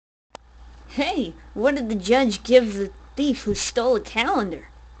Hey, what did the judge give the thief who stole a calendar?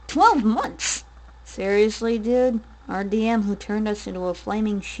 12 months! Seriously, dude? Our DM who turned us into a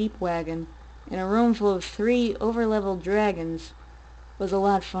flaming sheep wagon in a room full of 3 over-leveled dragons was a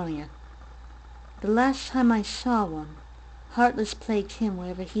lot funnier. The last time I saw one, Heartless plagued him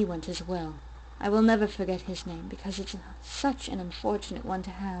wherever he went as well. I will never forget his name, because it's such an unfortunate one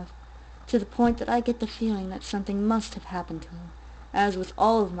to have, to the point that I get the feeling that something must have happened to him, as with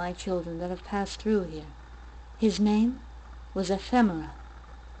all of my children that have passed through here. His name was Ephemera.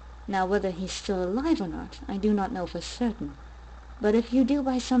 Now whether he's still alive or not, I do not know for certain, but if you do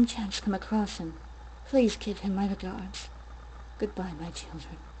by some chance come across him, please give him my regards. Goodbye, my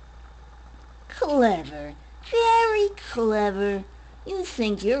children. Clever. Very clever. You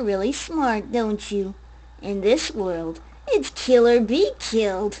think you're really smart, don't you? In this world, it's kill or be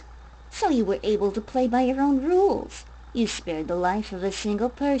killed. So you were able to play by your own rules. You spared the life of a single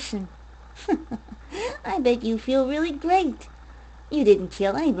person. I bet you feel really great. You didn't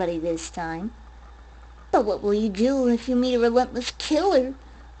kill anybody this time. But what will you do if you meet a relentless killer?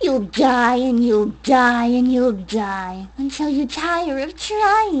 You'll die and you'll die and you'll die until you tire of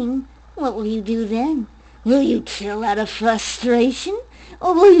trying. What will you do then? Will you kill out of frustration?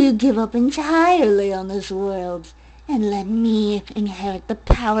 Or will you give up entirely on this world and let me inherit the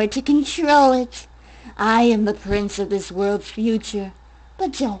power to control it? I am the prince of this world's future.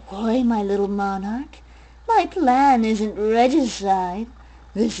 But don't worry, my little monarch. My plan isn't regicide.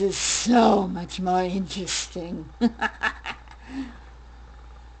 This is so much more interesting.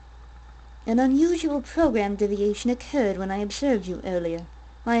 An unusual program deviation occurred when I observed you earlier.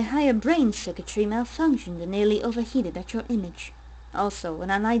 My higher brain circuitry malfunctioned and nearly overheated at your image. Also, an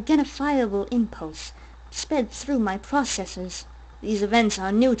unidentifiable impulse sped through my processors. These events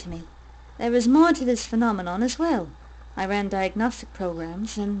are new to me. There is more to this phenomenon as well. I ran diagnostic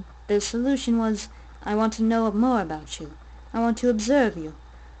programs, and the solution was, I want to know more about you. I want to observe you.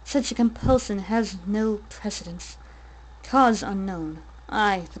 Such a compulsion has no precedence. Cause unknown.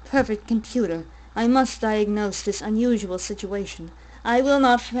 I, the perfect computer, I must diagnose this unusual situation. I will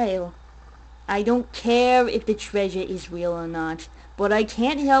not fail. I don't care if the treasure is real or not, but I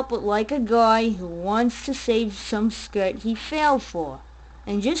can't help but like a guy who wants to save some skirt he fell for.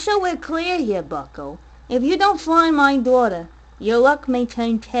 And just so we're clear here, bucko, if you don't find my daughter, your luck may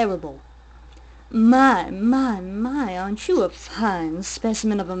turn terrible. My, aren't you a fine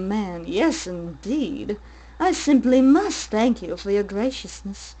specimen of a man? Yes, indeed. I simply must thank you for your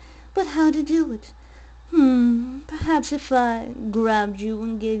graciousness. But how to do it? Perhaps if I grabbed you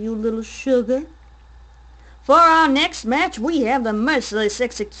and gave you a little sugar? For our next match, we have the merciless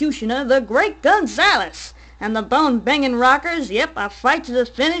executioner, the Great Gonzalez, and the bone-banging rockers, yep, a fight to the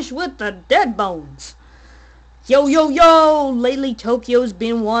finish with the Dead Bones. Yo, lately Tokyo's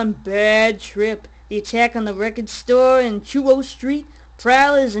been one bad trip. The attack on the record store in Chuo Street,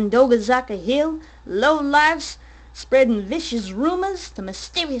 prowlers in Dogazaka Hill, lowlifes spreading vicious rumors, the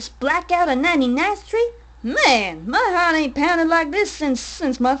mysterious blackout on 99th Street. Man, my heart ain't pounded like this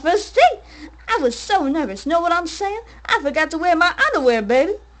since my first date. I was so nervous, know what I'm saying? I forgot to wear my underwear,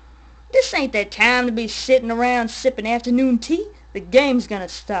 baby. This ain't that time to be sitting around sipping afternoon tea. The game's gonna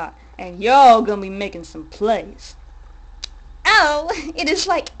start, and y'all gonna be making some plays. Oh, it is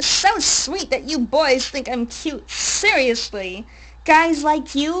so sweet that you boys think I'm cute. Seriously. Guys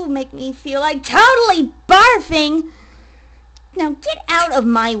like you make me feel like totally barfing. Now get out of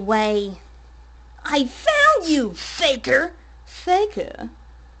my way. I found you, faker. Faker?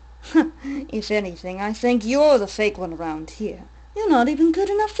 If anything, I think you're the fake one around here. You're not even good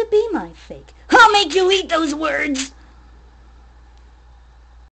enough to be my fake. I'll make you eat those words.